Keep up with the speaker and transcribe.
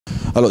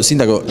Allora,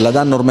 Sindaco, la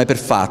danno ormai per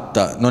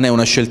fatta, non è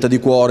una scelta di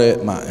cuore,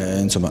 ma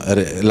insomma,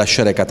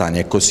 lasciare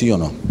Catania è così o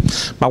no?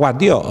 Ma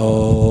guardi, io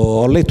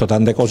ho letto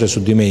tante cose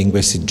su di me in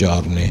questi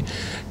giorni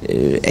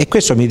e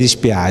questo mi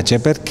dispiace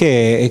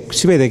perché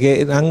si vede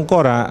che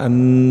ancora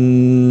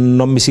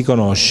non mi si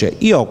conosce.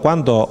 Io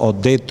quando ho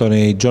detto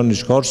nei giorni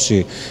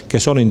scorsi che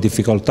sono in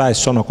difficoltà e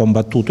sono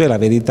combattuto, è la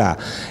verità.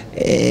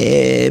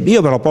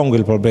 Io me lo pongo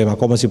il problema: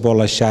 come si può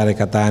lasciare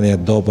Catania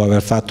dopo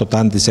aver fatto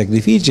tanti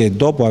sacrifici e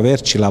dopo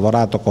averci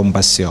lavorato con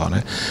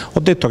passione. Ho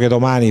detto che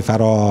domani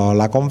farò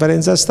la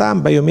conferenza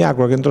stampa. Io mi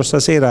auguro che entro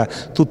stasera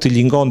tutti gli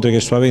incontri che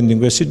sto avendo in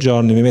questi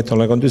giorni mi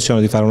mettono nelle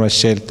condizioni di fare una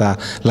scelta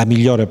la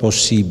migliore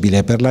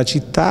possibile per la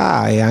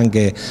città e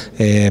anche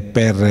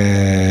per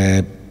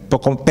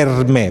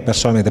me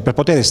personalmente, per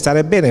poter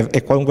stare bene,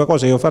 e qualunque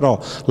cosa io farò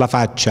la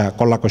faccia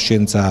con la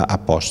coscienza a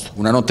posto.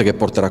 Una notte che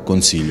porterà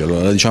consiglio,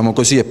 allora, la diciamo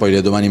così, e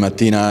poi domani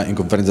mattina in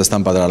conferenza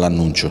stampa darà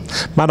l'annuncio.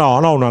 Ma no,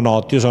 non una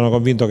notte, io sono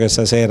convinto che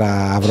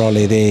stasera avrò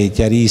le idee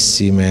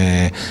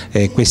chiarissime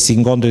e questi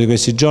incontri di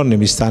questi giorni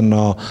mi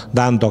stanno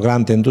dando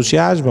grande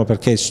entusiasmo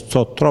perché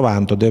sto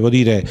trovando, devo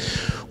dire,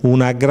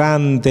 una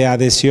grande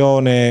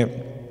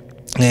adesione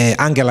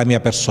anche alla mia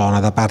persona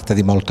da parte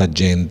di molta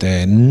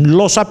gente.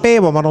 Lo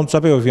sapevo, ma non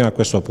sapevo fino a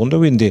questo punto,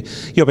 quindi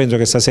io penso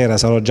che stasera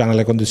sarò già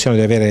nelle condizioni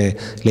di avere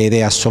le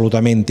idee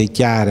assolutamente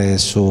chiare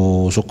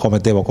su come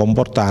devo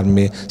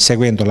comportarmi,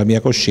 seguendo la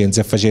mia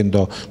coscienza e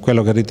facendo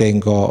quello che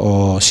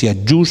ritengo sia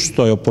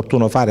giusto e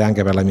opportuno fare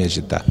anche per la mia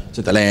città.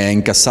 Senta, lei ha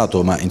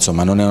incassato, ma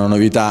insomma non è una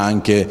novità,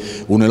 anche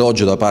un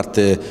elogio da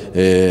parte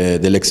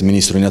dell'ex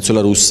ministro Ignazio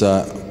La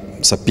Russa.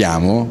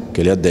 Sappiamo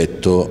che le ha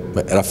detto: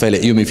 Raffaele,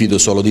 io mi fido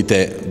solo di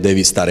te,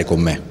 devi stare con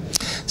me.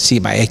 Sì,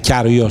 ma è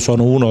chiaro, io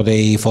sono uno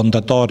dei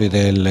fondatori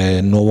del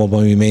nuovo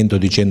movimento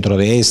di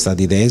centrodestra,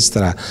 di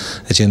destra,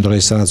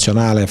 centrodestra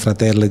nazionale,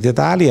 Fratelli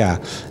d'Italia,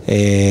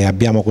 e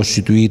abbiamo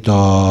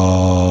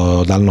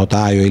costituito dal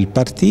notaio il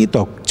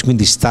partito,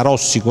 quindi starò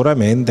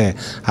sicuramente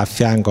a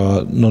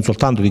fianco non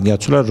soltanto di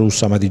Ignazio La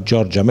Russa ma di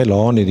Giorgia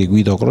Meloni, di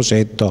Guido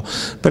Crosetto,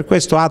 per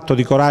questo atto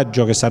di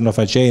coraggio che stanno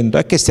facendo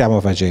e che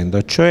stiamo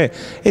facendo. Cioè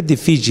è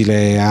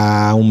difficile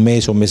a un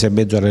mese e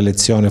mezzo alle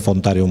elezioni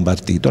fondare un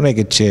partito, non è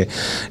che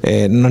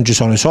non ci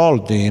sono i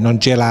soldi, non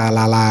c'è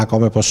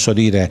come posso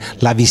dire,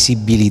 la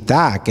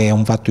visibilità, che è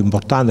un fatto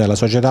importante della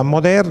società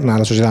moderna,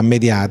 la società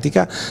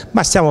mediatica,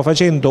 ma stiamo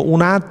facendo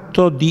un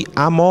atto di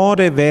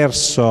amore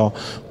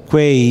verso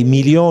quei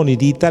milioni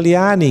di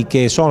italiani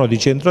che sono di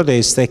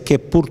centrodestra e che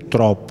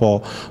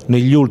purtroppo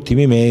negli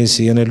ultimi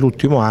mesi e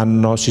nell'ultimo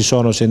anno si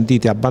sono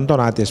sentiti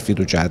abbandonati e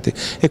sfiduciati,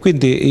 e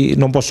quindi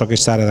non posso che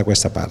stare da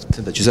questa parte.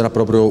 Senta, ci sarà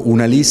proprio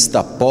una lista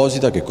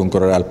apposita che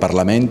concorrerà al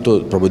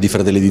Parlamento proprio di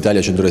Fratelli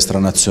d'Italia centrodestra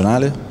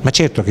nazionale? Ma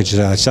certo che ci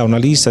sarà una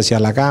lista sia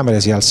alla Camera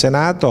sia al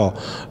Senato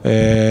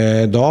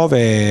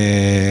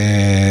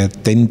dove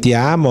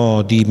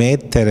tentiamo di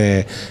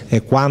mettere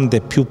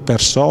quante più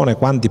persone,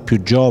 quanti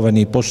più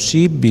giovani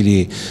possibili,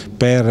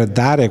 per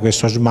dare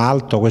questo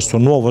smalto, questo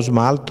nuovo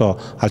smalto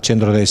al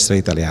centrodestra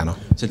italiano.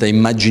 Senta,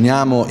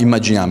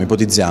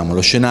 ipotizziamo lo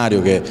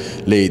scenario che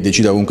lei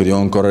decida comunque di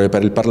concorrere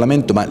per il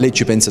Parlamento, ma lei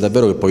ci pensa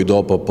davvero che poi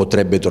dopo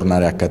potrebbe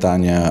tornare a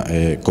Catania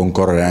e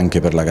concorrere anche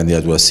per la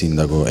candidatura a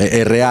sindaco?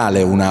 È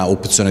reale una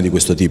opzione di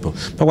questo tipo?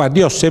 Ma guardi,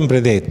 io ho sempre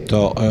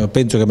detto,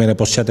 penso che me ne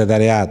possiate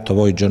dare atto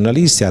voi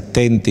giornalisti,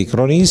 attenti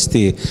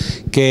cronisti,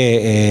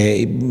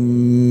 che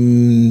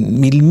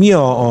il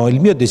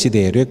mio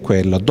desiderio è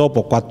quello,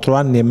 dopo 4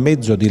 anni e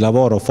mezzo di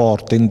lavoro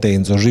forte,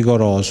 intenso,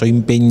 rigoroso,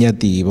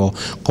 impegnativo,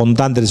 con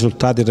tanti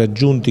risultati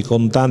raggiunti,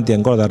 con tanti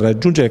ancora da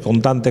raggiungere, con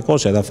tante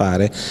cose da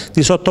fare,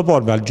 di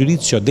sottopormi al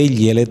giudizio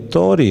degli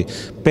elettori,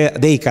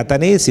 dei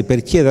catanesi,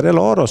 per chiedere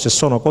loro se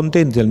sono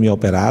contenti del mio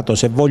operato,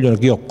 se vogliono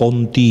che io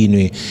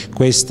continui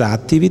questa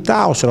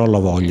attività o se non lo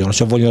vogliono,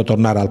 se vogliono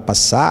tornare al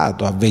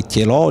passato, a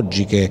vecchie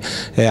logiche,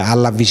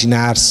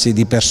 all'avvicinarsi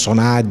di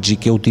personaggi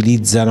che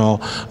utilizzano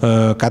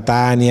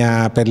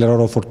Catania per le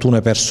loro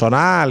fortune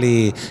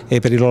personali e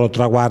per i loro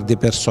traguardi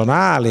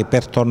personali,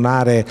 per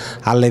tornare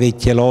alle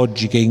vecchie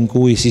logiche in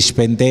cui si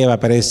spendeva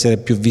per essere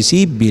più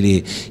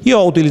visibili. Io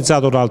ho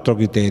utilizzato un altro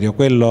criterio,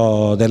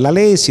 quello della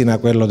lesina,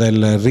 quello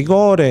del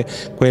rigore,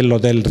 quello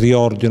del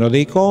riordino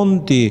dei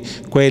conti,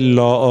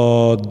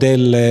 quello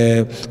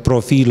del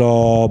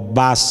profilo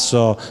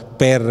basso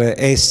per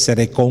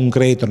essere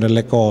concreto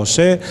nelle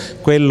cose,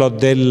 quello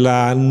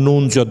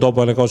dell'annunzio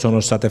dopo le cose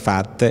sono state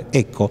fatte.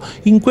 Ecco,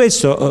 in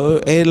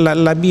questo è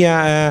la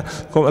mia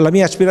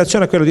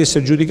aspirazione è quella di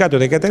essere giudicato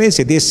dai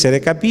catanesi e di essere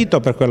capito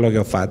per quello che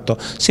ho fatto.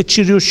 Se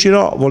ci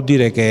riuscirò vuol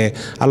dire che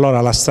allora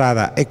la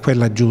strada è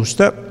quella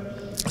giusta,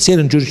 se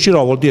non ci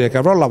riuscirò vuol dire che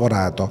avrò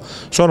lavorato,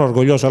 sono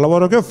orgoglioso del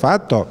lavoro che ho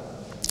fatto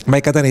ma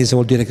i catanesi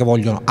vuol dire che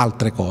vogliono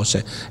altre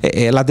cose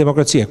e la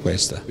democrazia è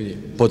questa. Quindi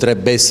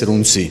potrebbe essere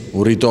un sì,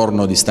 un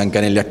ritorno di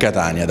Stancanelli a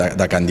Catania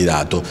da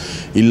candidato.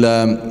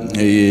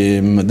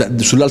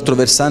 Sull'altro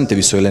versante,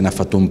 visto che lei ne ha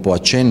fatto un po'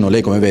 accenno,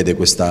 lei come vede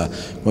questa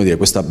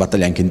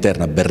battaglia anche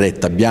interna,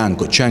 Berretta,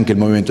 Bianco, c'è anche il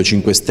Movimento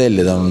 5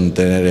 Stelle da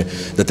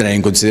tenere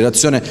in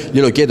considerazione,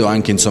 glielo chiedo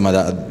anche insomma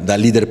da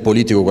leader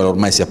politico quale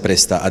ormai si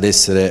appresta ad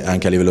essere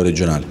anche a livello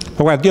regionale.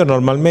 Ma guardi, io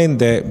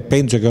normalmente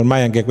penso che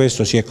ormai anche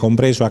questo si è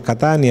compreso a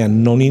Catania,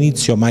 non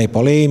inizio mai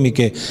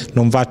polemiche,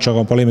 non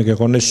faccio polemiche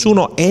con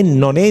nessuno e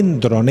non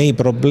entro nei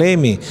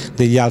problemi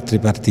degli altri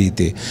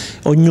partiti.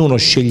 Ognuno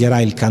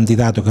sceglierà il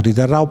candidato che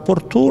riterrà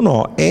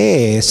opportuno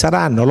e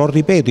saranno, lo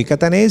ripeto, i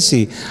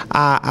catanesi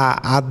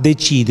a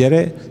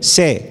decidere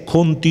se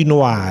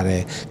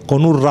continuare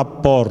con un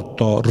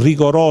rapporto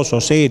rigoroso,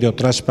 serio,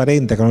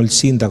 trasparente con il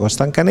sindaco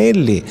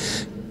Stancanelli,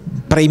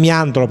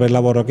 premiandolo per il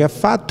lavoro che ha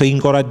fatto,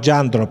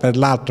 incoraggiandolo per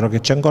l'altro che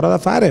c'è ancora da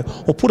fare,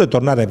 oppure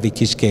tornare a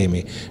vecchi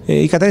schemi.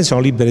 I catanesi sono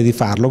liberi di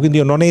farlo, quindi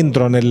io non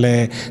entro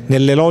nelle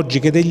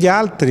logiche degli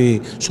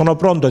altri, sono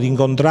pronto ad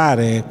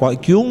incontrare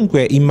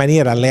chiunque in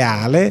maniera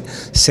leale,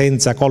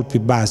 senza colpi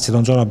bassi,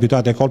 non sono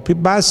abituato ai colpi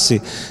bassi.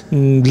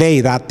 Lei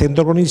da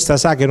attento cronista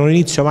sa che non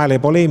inizio mai le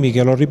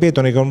polemiche, lo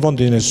ripeto, nei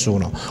confronti di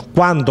nessuno.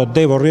 Quando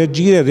devo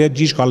reagire,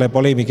 reagisco alle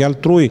polemiche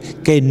altrui,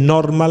 che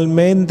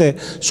normalmente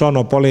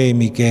sono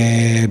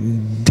polemiche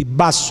di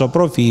basso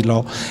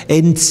profilo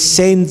e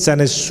senza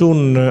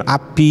nessun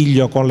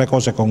appiglio con le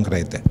cose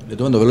concrete. Le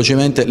domando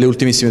velocemente le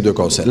ultimissime due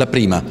cose. La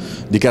prima,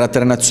 di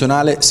carattere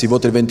nazionale, si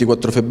vota il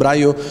 24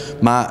 febbraio,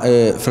 ma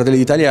Fratelli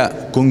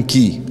d'Italia con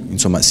chi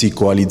insomma, si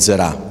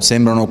coalizzerà?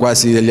 Sembrano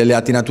quasi degli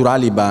alleati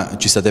naturali, ma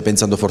ci state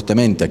pensando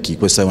fortemente a chi?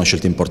 Questa è una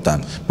scelta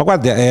importante. Ma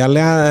guardi,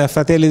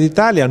 Fratelli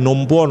d'Italia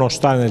non può non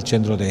stare nel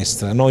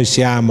centrodestra. Noi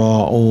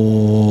siamo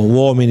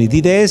uomini di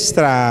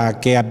destra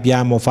che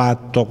abbiamo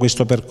fatto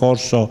questo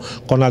percorso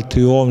con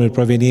altri uomini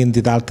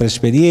provenienti da altre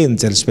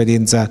esperienze,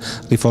 l'esperienza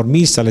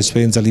riformista,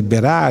 l'esperienza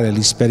liberale,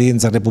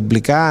 l'esperienza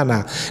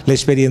repubblicana,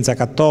 l'esperienza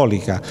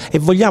cattolica, e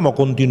vogliamo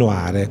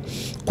continuare.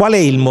 Qual è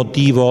il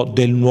motivo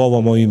del nuovo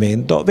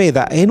movimento?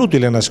 Veda, è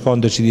inutile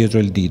nasconderci dietro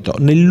il dito.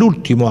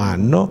 Nell'ultimo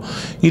anno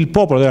il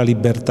Popolo della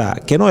Libertà,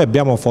 che noi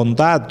abbiamo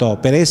fondato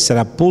per essere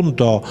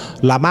appunto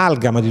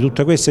l'amalgama di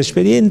tutte queste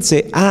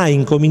esperienze, ha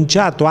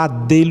incominciato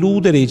a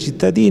deludere i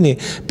cittadini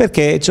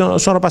perché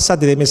sono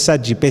passati dei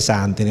messaggi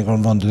pesanti nei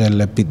confronti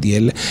del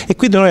PDL, e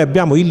quindi noi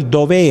abbiamo il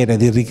dovere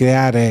di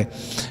ricreare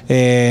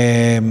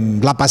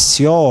la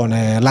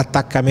passione,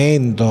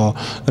 l'attaccamento,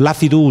 la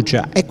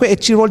fiducia, e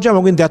ci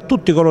rivolgiamo quindi a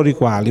tutti coloro i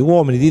quali,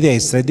 uomini di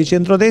destra e di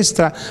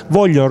centrodestra,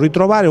 vogliono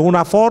ritrovare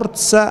una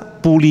forza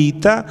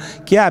pulita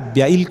che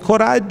abbia il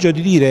coraggio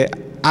di dire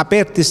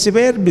apertis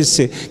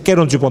verbis che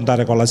non si può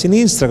andare con la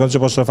sinistra, che non si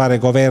possono fare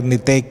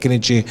governi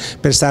tecnici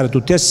per stare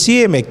tutti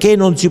assieme, che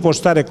non si può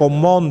stare con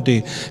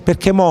Monti,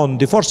 perché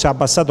Monti forse ha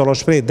abbassato lo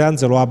spread,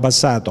 anzi lo ha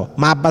abbassato,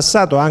 ma ha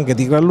abbassato anche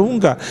di gran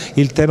lunga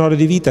il tenore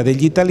di vita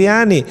degli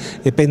italiani,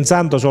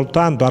 pensando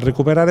soltanto a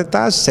recuperare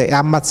tasse e a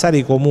ammazzare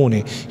i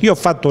comuni. Io ho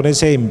fatto un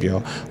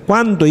esempio: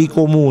 quando i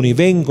comuni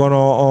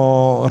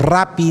vengono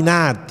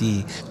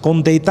rapinati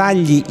con dei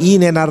tagli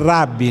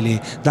inenarrabili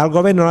dal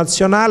governo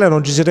nazionale,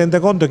 non ci si rende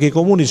conto che i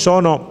comuni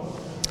sono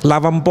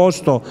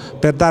l'avamposto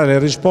per dare le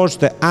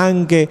risposte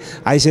anche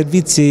ai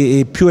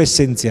servizi più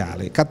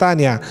essenziali.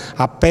 Catania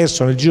ha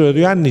perso nel giro di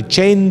 2 anni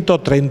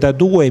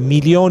 132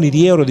 milioni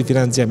di euro di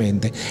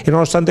finanziamenti e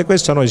nonostante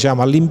questo noi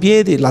siamo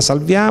all'impiedi, la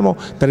salviamo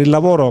per il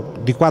lavoro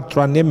di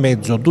 4 anni e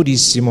mezzo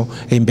durissimo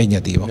e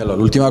impegnativo. Allora,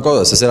 l'ultima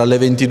cosa, stasera alle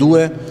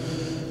 22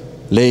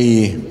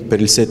 lei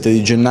per il 7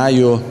 di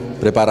gennaio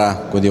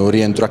prepara un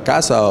rientro a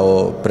casa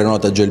o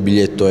prenota già il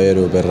biglietto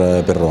aereo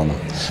per Roma?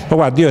 Ma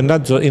guardi, io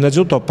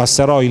innanzitutto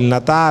passerò il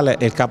Natale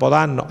e il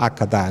Capodanno a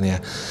Catania.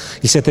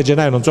 Il 7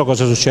 gennaio non so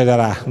cosa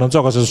succederà,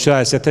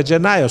 il 7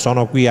 gennaio,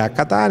 sono qui a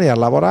Catania a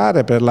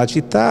lavorare per la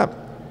città.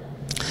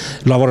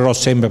 Lavorerò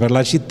sempre per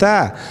la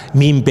città,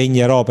 mi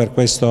impegnerò per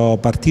questo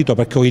partito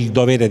perché ho il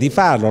dovere di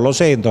farlo, lo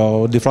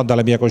sento di fronte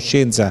alla mia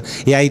coscienza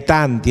e ai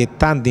tanti e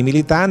tanti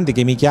militanti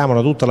che mi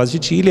chiamano da tutta la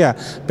Sicilia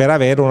per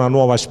avere una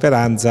nuova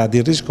speranza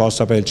di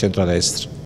riscossa per il centrodestra.